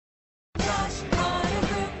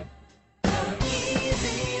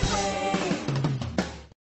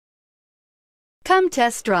Come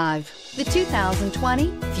test drive the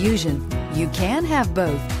 2020 Fusion. You can have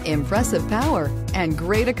both impressive power and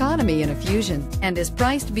great economy in a Fusion, and is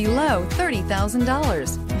priced below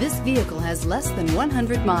 $30,000. This vehicle has less than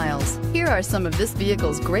 100 miles. Here are some of this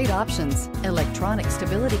vehicle's great options: electronic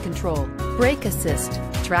stability control, brake assist,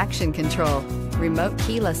 traction control, remote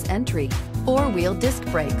keyless entry, four-wheel disc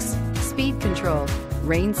brakes, speed control,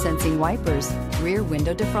 rain sensing wipers, rear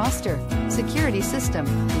window defroster, security system,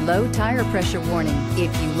 low tire pressure warning.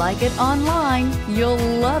 If you like it online, you'll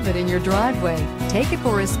love it in your driveway. Take it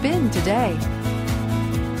for a spin today.